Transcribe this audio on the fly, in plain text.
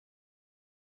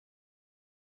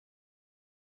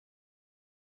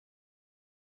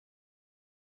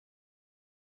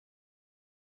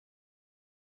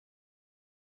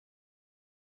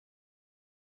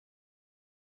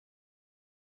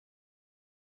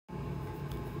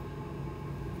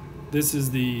This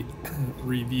is the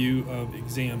review of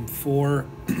Exam 4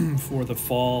 for the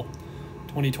Fall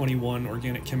 2021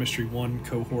 Organic Chemistry 1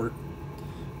 cohort.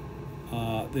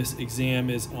 This exam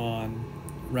is on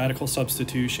radical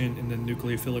substitution and then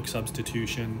nucleophilic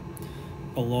substitution,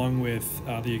 along with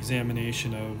the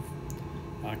examination of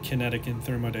kinetic and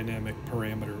thermodynamic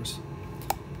parameters.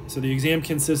 So the exam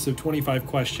consists of 25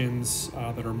 questions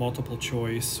that are multiple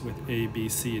choice with A, B,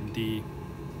 C, and D.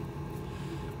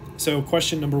 So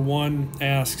question number 1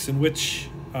 asks, in which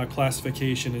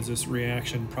classification is this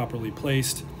reaction properly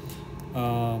placed?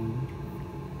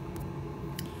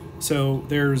 So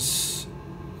there's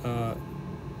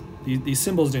these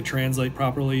symbols didn't translate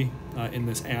properly in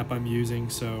this app I'm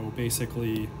using. So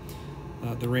basically,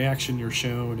 the reaction you're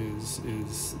shown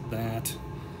is that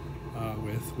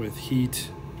with heat.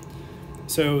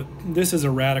 So this is a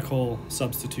radical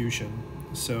substitution.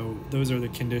 So those are the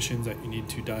conditions that you need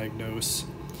to diagnose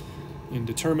in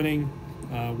determining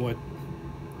what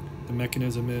the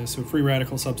mechanism is. So free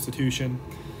radical substitution.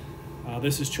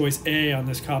 This is choice A on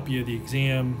this copy of the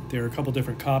exam. There are a couple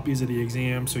different copies of the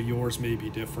exam, so yours may be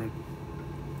different.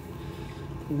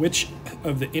 Which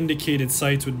of the indicated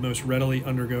sites would most readily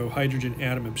undergo hydrogen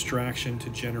atom abstraction to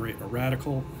generate a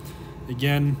radical?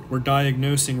 Again, we're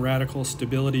diagnosing radical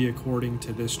stability according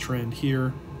to this trend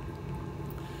here.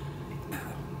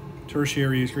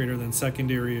 Tertiary is greater than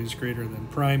secondary is greater than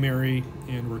primary,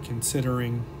 and we're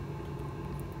considering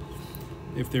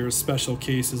if there's special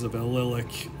cases of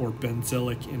allylic or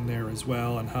benzylic in there as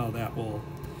well, and how that will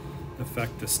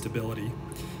affect the stability.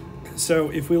 So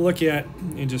if we look at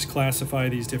and just classify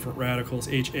these different radicals,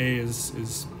 HA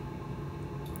is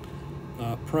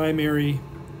primary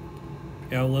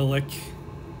allylic,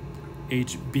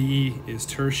 HB is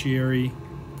tertiary,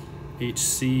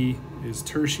 HC is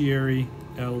tertiary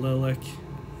allylic,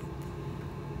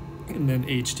 and then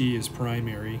HD is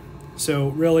primary. So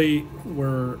really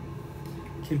we're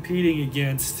competing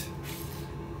against,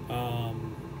 we're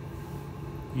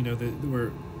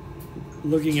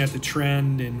looking at the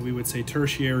trend, and we would say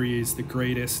tertiary is the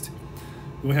greatest.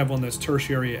 We have one that's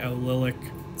tertiary allylic,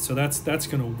 so that's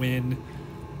going to win,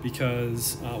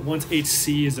 because once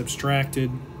HC is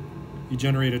abstracted, you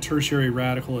generate a tertiary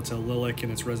radical. It's allylic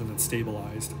and it's resonance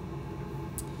stabilized.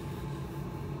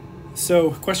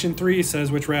 So question 3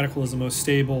 says, which radical is the most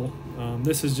stable?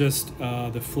 This is just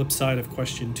the flip side of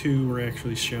question 2. We're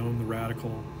actually shown the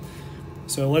radical.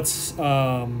 So let's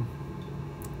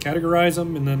categorize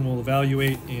them, and then we'll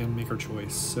evaluate and make our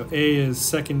choice. So A is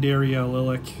secondary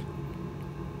allylic,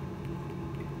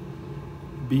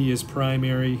 B is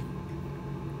primary,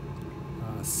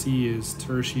 C is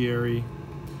tertiary,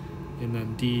 and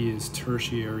then D is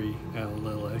tertiary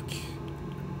allylic.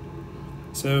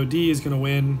 So D is going to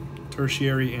win,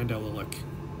 tertiary and allylic.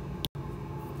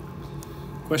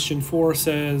 Question 4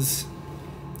 says,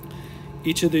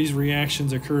 each of these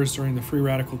reactions occurs during the free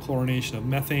radical chlorination of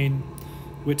methane.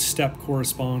 Which step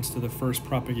corresponds to the first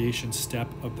propagation step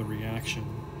of the reaction?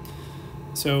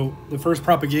 So the first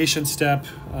propagation step,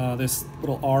 this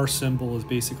little R symbol is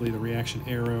basically the reaction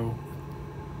arrow.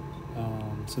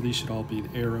 So these should all be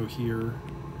the arrow here.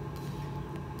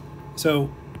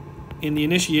 So in the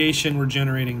initiation, we're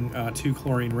generating 2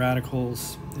 chlorine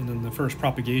radicals, and then the first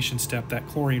propagation step, that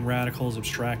chlorine radical is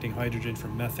abstracting hydrogen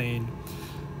from methane.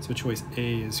 So choice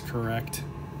A is correct.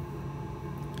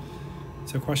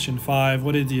 So question 5,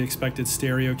 what is the expected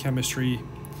stereochemistry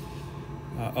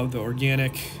of the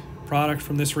organic product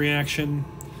from this reaction?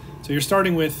 So you're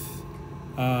starting with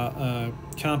a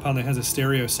compound that has a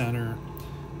stereocenter,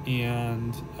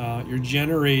 and you're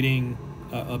generating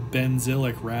a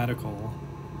benzylic radical.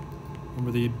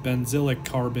 Remember, the benzylic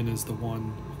carbon is the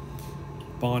one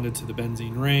bonded to the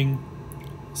benzene ring.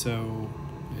 So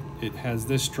it has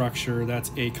this structure, that's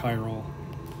achiral.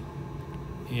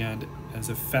 And as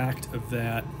a fact of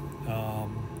that,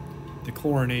 the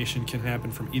chlorination can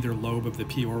happen from either lobe of the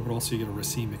p orbital, so you get a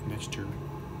racemic mixture.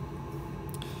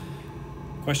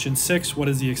 Question 6, what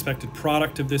is the expected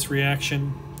product of this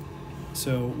reaction?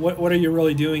 So what are you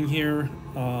really doing here?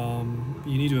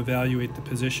 You need to evaluate the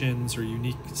positions or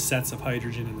unique sets of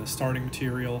hydrogen in the starting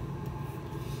material.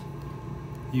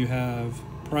 You have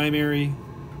primary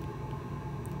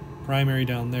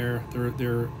down there,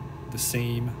 they're the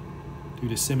same due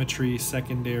to symmetry.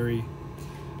 Secondary,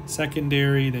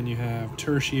 then you have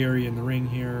tertiary in the ring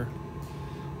here,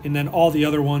 and then all the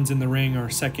other ones in the ring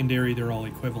are secondary, they're all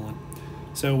equivalent.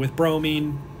 So with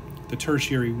bromine, the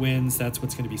tertiary wins, that's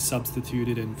what's going to be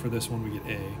substituted, and for this one we get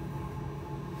A.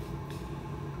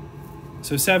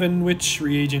 So 7, which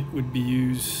reagent would be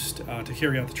used to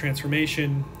carry out the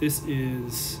transformation? This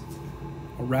is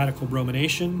a radical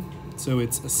bromination. So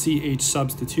it's a CH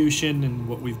substitution, and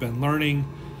what we've been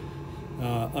learning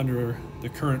under the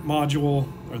current module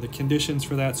are the conditions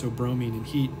for that, so bromine and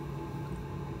heat.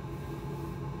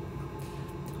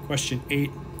 Question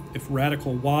 8, if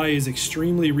radical Y is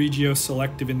extremely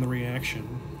regioselective in the reaction.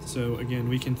 So again,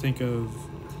 we can think of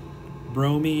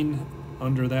bromine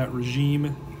under that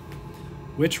regime.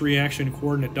 Which reaction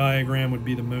coordinate diagram would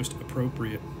be the most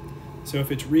appropriate? So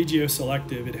if it's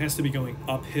regioselective, it has to be going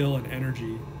uphill in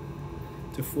energy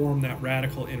to form that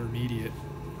radical intermediate.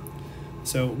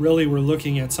 So really we're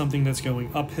looking at something that's going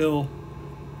uphill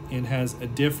and has a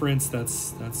difference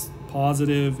that's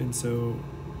positive, and so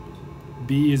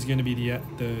B is going to be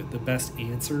the best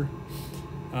answer.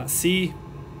 C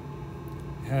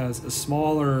has a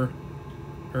smaller,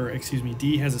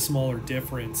 D has a smaller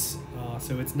difference,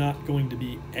 so it's not going to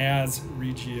be as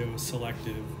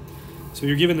regioselective. So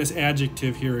you're given this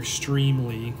adjective here,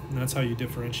 extremely, and that's how you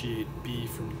differentiate B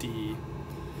from D.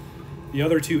 The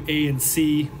other two, A and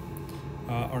C,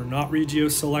 are not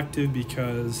regioselective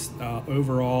because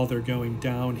overall they're going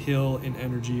downhill in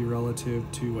energy relative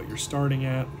to what you're starting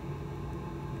at.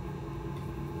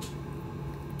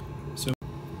 So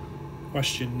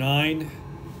question 9,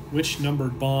 which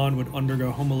numbered bond would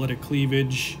undergo homolytic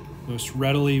cleavage most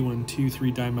readily when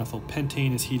 2,3-dimethyl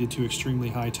pentane is heated to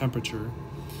extremely high temperature?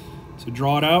 So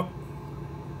draw it out.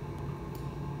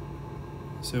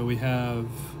 So we have,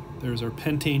 there's our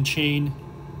pentane chain.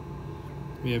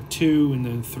 We have 2 and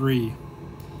then 3.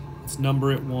 Let's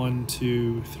number it 1,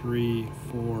 2, 3,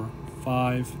 4,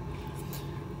 5.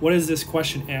 What is this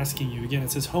question asking you? Again,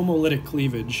 it says homolytic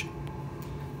cleavage.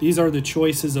 These are the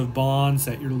choices of bonds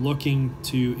that you're looking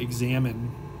to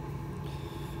examine.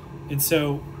 And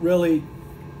so really,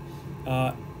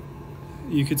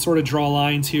 you could sort of draw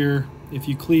lines here. If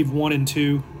you cleave 1 and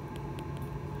 2,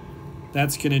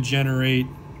 that's going to generate,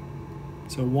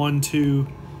 so 1, 2,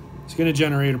 it's going to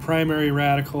generate a primary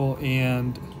radical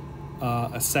and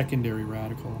a secondary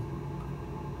radical.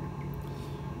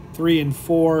 3 and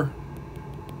 4,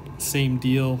 same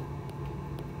deal.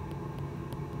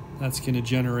 That's going to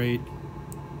generate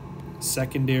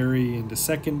secondary into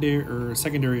secondary, or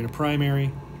secondary into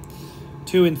primary.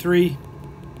 2 and 3,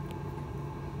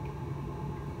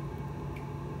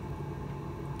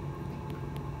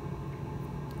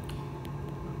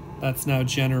 that's now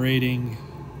generating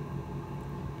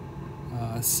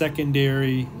a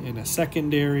secondary and a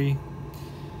secondary.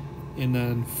 And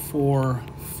then 4,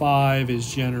 5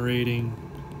 is generating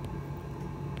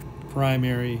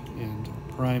primary and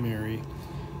primary.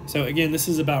 So again, this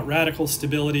is about radical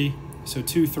stability. So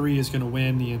 2, 3 is going to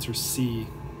win. The answer is C.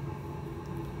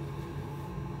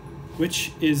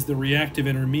 Which is the reactive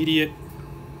intermediate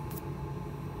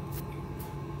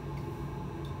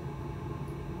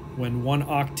when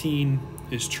 1-octene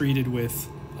is treated with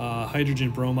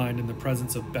hydrogen bromide in the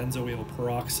presence of benzoyl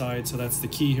peroxide? So that's the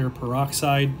key here,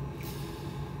 peroxide.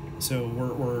 So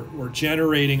we're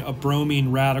generating a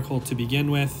bromine radical to begin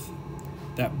with.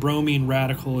 That bromine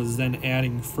radical is then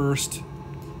adding first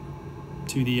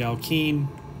to the alkene.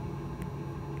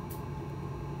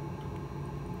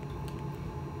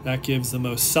 That gives the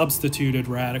most substituted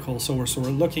radical. So we're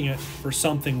looking for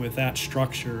something with that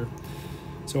structure.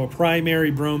 So a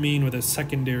primary bromine with a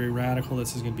secondary radical,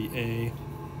 this is going to be A.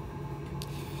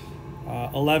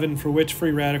 11, for which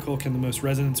free radical can the most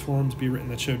resonance forms be written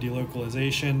that show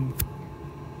delocalization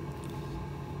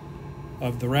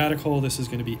of the radical? This is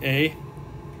going to be A.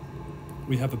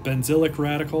 We have a benzylic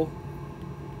radical.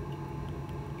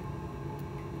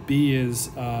 B is,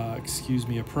 a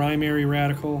primary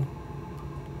radical.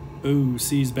 Ooh,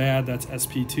 C is bad, that's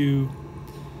sp2.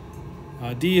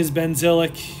 D is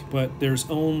benzylic, but there's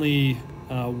only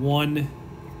one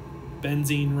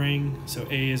benzene ring, so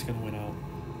A is going to win out.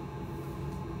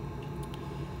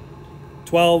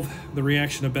 12, the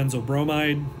reaction of benzyl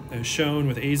bromide as shown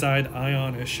with azide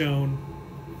ion as shown.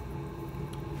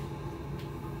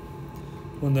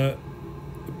 When the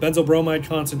benzyl bromide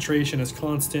concentration is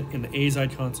constant and the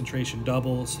azide concentration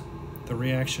doubles, the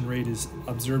reaction rate is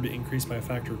observed to increase by a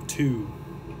factor of 2.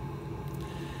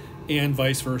 And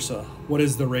vice versa. What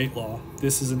is the rate law?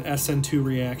 This is an SN2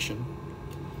 reaction.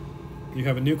 You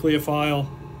have a nucleophile,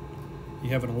 you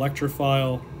have an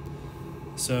electrophile,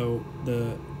 so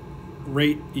the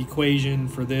rate equation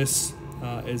for this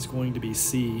is going to be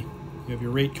C. You have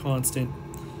your rate constant,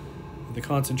 the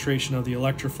concentration of the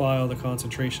electrophile, the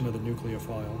concentration of the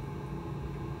nucleophile.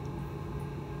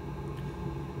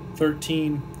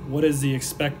 13, what is the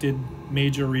expected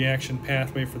major reaction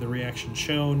pathway for the reaction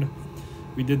shown?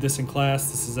 We did this in class.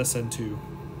 This is SN2.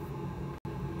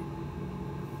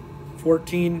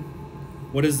 14,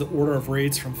 What is the order of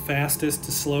rates from fastest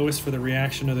to slowest for the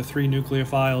reaction of the 3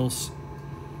 nucleophiles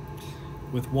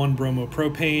with 1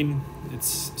 bromopropane?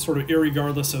 It's sort of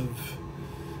irregardless of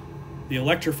the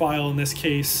electrophile in this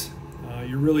case.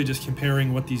 You're really just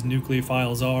comparing what these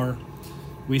nucleophiles are.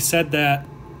 We said that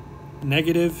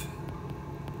negative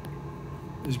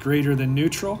is greater than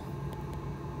neutral,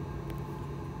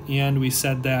 and we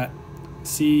said that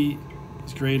C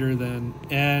is greater than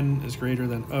N, is greater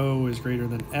than O, is greater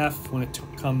than F when it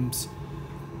comes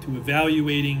to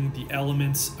evaluating the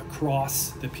elements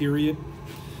across the period.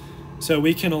 So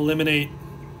we can eliminate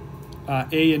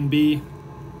A and B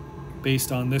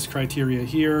based on this criteria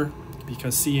here,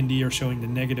 because C and D are showing the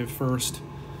negative first.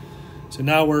 So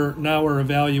now we're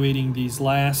evaluating these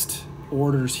last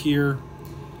orders here.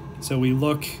 So we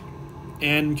look,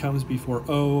 N comes before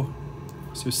O,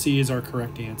 so C is our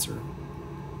correct answer.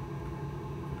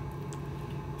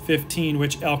 15,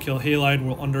 which alkyl halide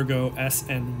will undergo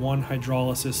SN1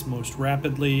 hydrolysis most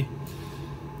rapidly?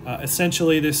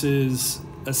 Essentially, this is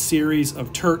a series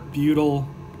of tert-butyl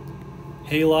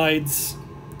halides.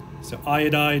 So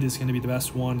iodide is going to be the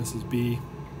best one. This is B.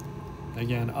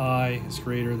 Again, I is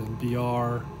greater than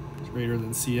Br, is greater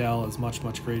than Cl, is much,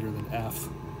 much greater than F.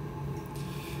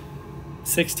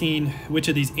 16, which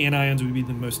of these anions would be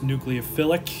the most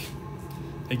nucleophilic?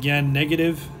 Again,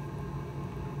 negative.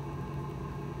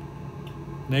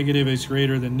 Negative is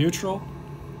greater than neutral.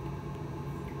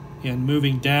 And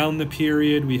moving down the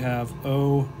period, we have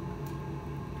O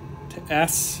to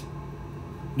S.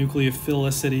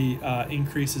 Nucleophilicity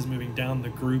increases moving down the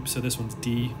group, so this one's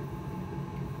D.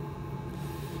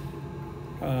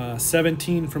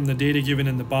 17, from the data given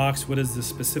in the box, what is the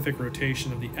specific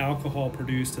rotation of the alcohol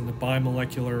produced in the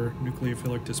bimolecular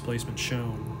nucleophilic displacement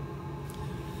shown?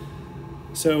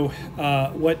 So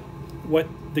what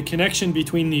the connection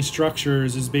between these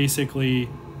structures is basically,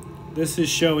 this is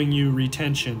showing you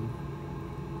retention.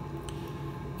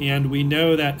 And we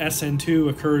know that SN2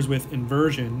 occurs with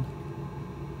inversion.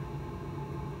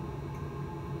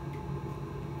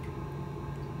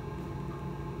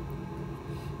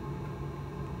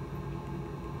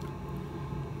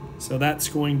 So that's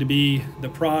going to be the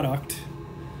product.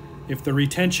 If the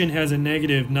retention has a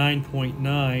negative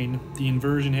 9.9, the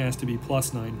inversion has to be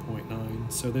plus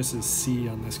 9.9. So this is C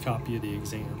on this copy of the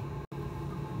exam.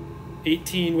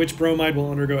 18, which bromide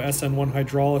will undergo SN1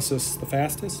 hydrolysis the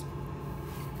fastest?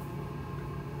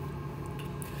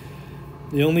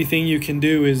 The only thing you can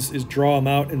do is draw them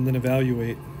out and then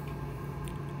evaluate.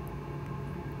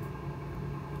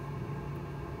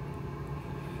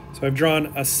 So I've drawn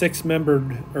a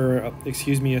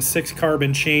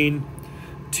 6-carbon chain,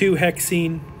 2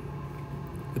 hexene.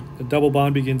 The double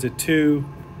bond begins at 2.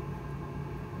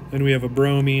 Then we have a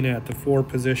bromine at the 4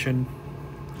 position.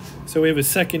 So we have a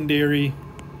secondary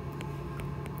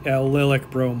allylic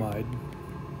bromide.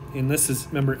 And this is,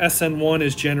 remember, SN1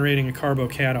 is generating a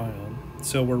carbocation.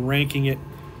 So we're ranking it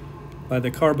by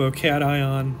the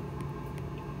carbocation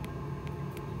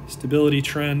stability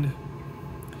trend.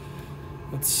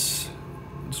 Let's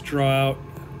draw out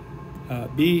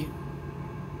B.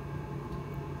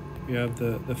 We have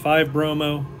the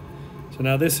 5-bromo. So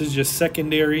now this is just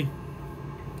secondary.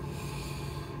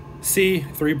 C,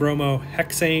 3-bromo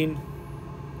hexane.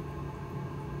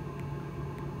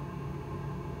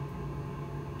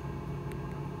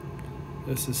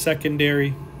 This is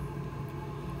secondary.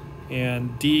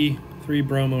 And D,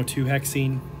 3-bromo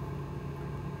 2-hexene.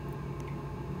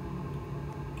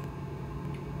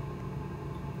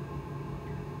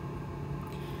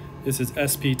 This is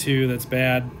sp2, that's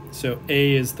bad. So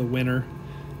A is the winner,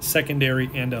 secondary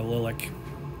and allylic.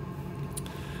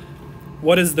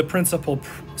 What is the principal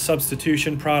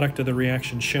substitution product of the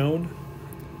reaction shown?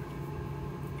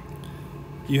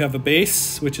 You have a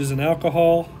base, which is an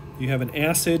alcohol. You have an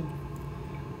acid.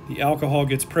 The alcohol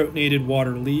gets protonated,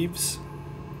 water leaves.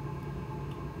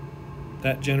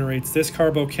 That generates this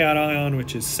carbocation,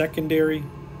 which is secondary.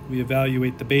 We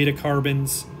evaluate the beta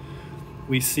carbons.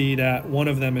 We see that one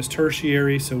of them is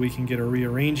tertiary, so we can get a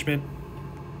rearrangement.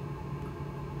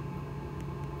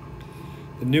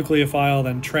 The nucleophile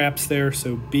then traps there,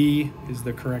 so B is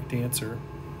the correct answer.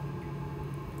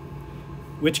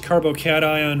 Which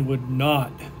carbocation would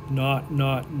not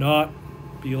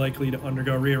be likely to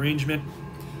undergo rearrangement?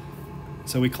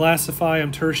 So we classify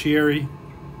them tertiary,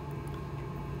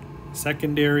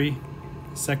 secondary,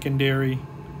 secondary,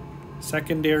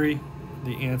 secondary.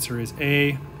 The answer is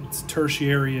A. It's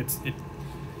tertiary.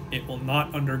 It will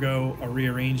not undergo a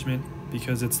rearrangement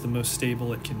because it's the most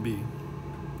stable it can be.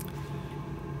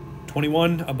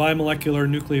 21, a bimolecular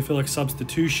nucleophilic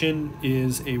substitution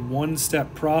is a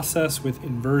one-step process with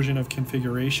inversion of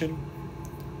configuration.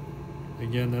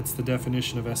 Again, that's the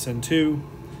definition of SN2.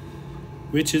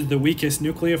 Which is the weakest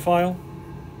nucleophile?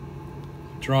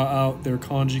 Draw out their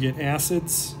conjugate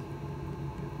acids.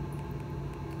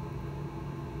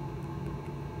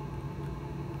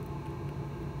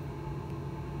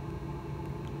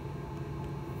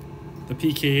 The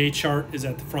pKa chart is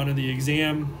at the front of the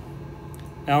exam.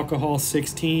 Alcohol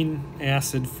 16,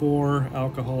 acid 4,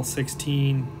 alcohol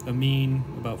 16, amine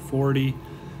about 40.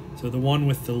 So the one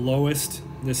with the lowest,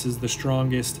 this is the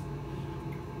strongest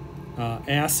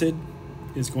acid,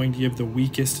 is going to give the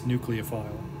weakest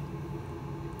nucleophile.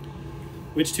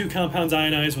 Which two compounds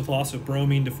ionize with loss of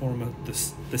bromine to form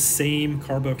the same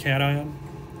carbocation?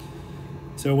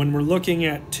 So when we're looking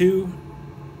at 2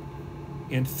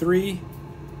 and 3,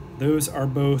 those are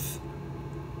both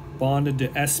bonded to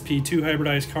sp2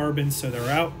 hybridized carbons, so they're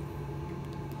out.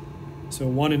 So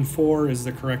 1 and 4 is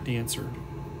the correct answer.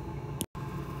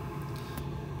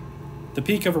 The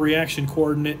peak of a reaction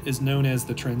coordinate is known as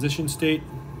the transition state.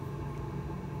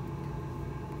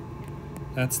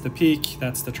 That's the peak,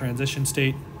 that's the transition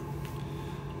state.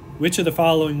 Which of the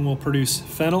following will produce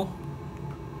phenyl,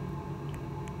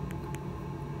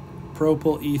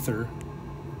 propyl ether?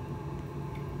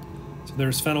 So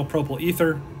there's phenyl propyl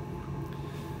ether.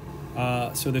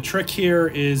 So the trick here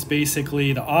is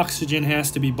basically the oxygen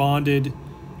has to be bonded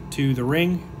to the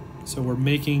ring. So we're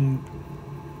making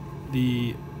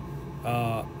the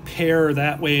pair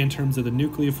that way in terms of the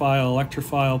nucleophile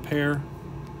electrophile pair.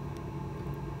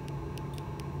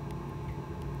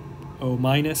 O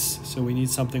minus, so we need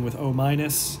something with O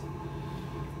minus.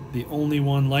 The only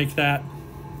one like that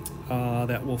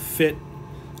that will fit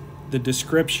the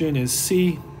description is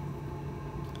C,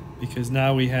 because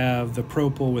now we have the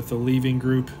propyl with the leaving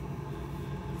group.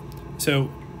 So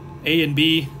A and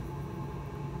B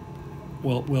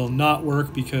will not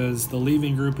work because the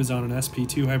leaving group is on an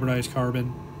sp2 hybridized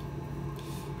carbon.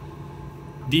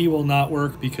 D will not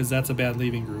work because that's a bad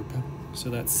leaving group, so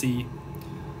that's C.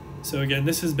 So again,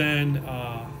 this has been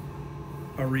a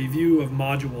review of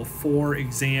Module 4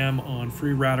 exam on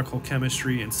free radical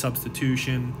chemistry and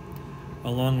substitution,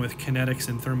 along with kinetics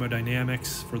and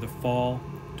thermodynamics for the fall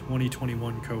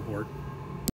 2021 cohort.